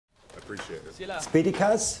Appreciate it. See you later.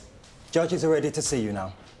 Speedi-Kazz, judges are ready to see you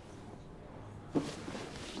now.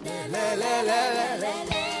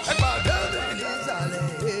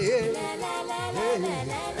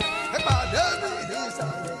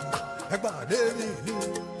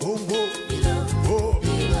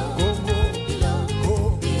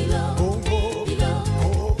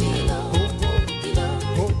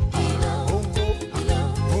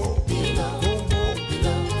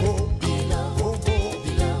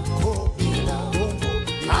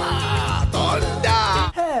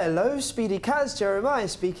 Hello, Speedi-Kazz, Jeremiah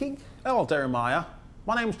speaking. Hello, Jeremiah.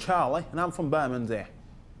 My name's Charlie, and I'm from Bermondsey.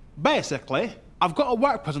 Basically, I've got a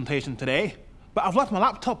work presentation today, but I've left my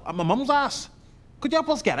laptop at my mum's house. Could you help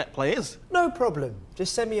us get it, please? No problem.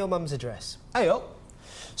 Just send me your mum's address. Hey up.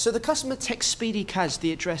 So the customer texts Speedi-Kazz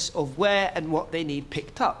the address of where and what they need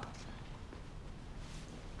picked up.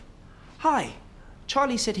 Hi.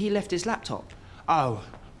 Charlie said he left his laptop. Oh,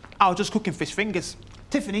 I was just cooking fish fingers.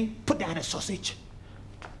 Tiffany, put down a sausage.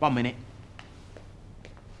 1 minute.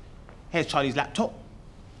 Here's Charlie's laptop.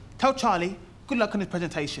 Tell Charlie, good luck on his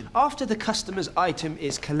presentation. After the customer's item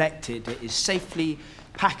is collected, it is safely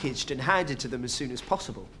packaged and handed to them as soon as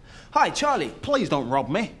possible. Hi, Charlie. Please don't rob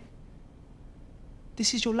me.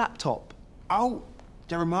 This is your laptop. Oh,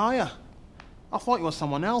 Jeremiah. I thought you were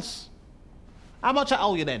someone else. How much I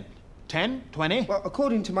owe you then? 10, 20? Well,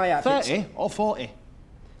 according to my app, 30 or 40?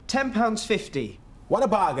 £10.50. What a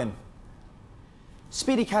bargain.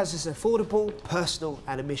 Speedi-Kazz is affordable, personal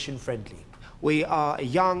and emission-friendly. We are a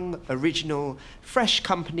young, original, fresh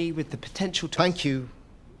company with the potential to... Thank you.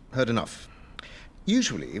 Heard enough.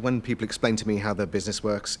 Usually, when people explain to me how their business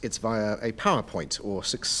works, it's via a PowerPoint or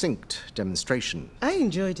succinct demonstration. I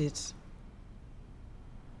enjoyed it.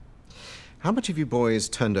 How much have you boys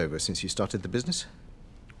turned over since you started the business?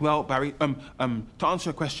 Well, Barry, to answer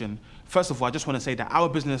your question, first of all, I just want to say that our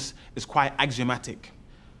business is quite axiomatic.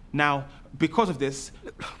 Now, because of this...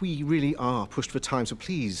 We really are pushed for time, so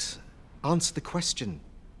please, answer the question.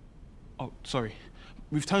 Oh, sorry.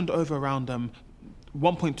 We've turned over around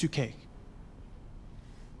 1.2k.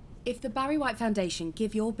 If the Barry White Foundation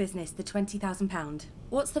give your business the £20,000,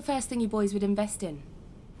 what's the first thing you boys would invest in?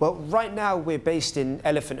 Well, right now we're based in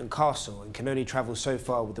Elephant and Castle and can only travel so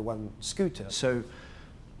far with the one scooter. So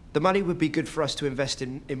the money would be good for us to invest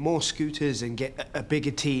in more scooters and get a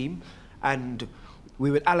bigger team, and we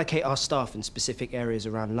would allocate our staff in specific areas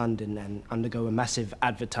around London and undergo a massive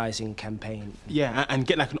advertising campaign. Yeah, and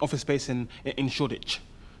get like an office space in Shoreditch.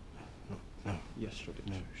 No. Yes, Shoreditch.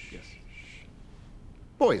 No. Yes.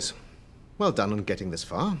 Boys, well done on getting this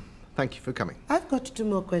far. Thank you for coming. I've got 2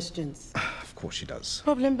 more questions. Of course she does.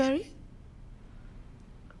 Problem, Barry?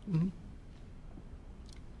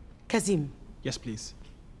 Kazim. Yes, please.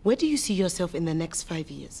 Where do you see yourself in the next 5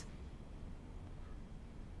 years?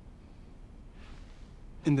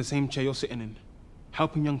 In the same chair you're sitting in,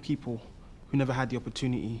 helping young people who never had the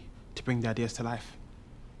opportunity to bring their ideas to life.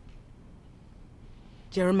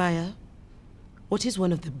 Jeremiah, what is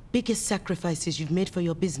one of the biggest sacrifices you've made for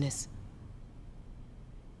your business?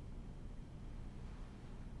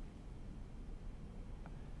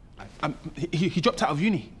 He dropped out of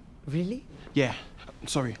uni. Really? Yeah.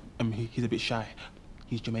 Sorry, he's a bit shy.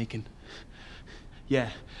 He's Jamaican.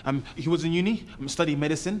 Yeah. He was in uni, studying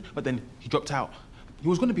medicine, but then he dropped out. He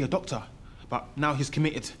was going to be a doctor, but now he's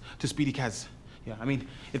committed to Speedi-Kazz. Yeah, I mean,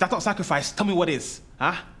 if that's not sacrifice, tell me what is,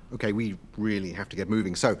 huh? Okay, we really have to get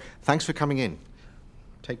moving, so thanks for coming in.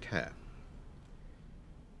 Take care.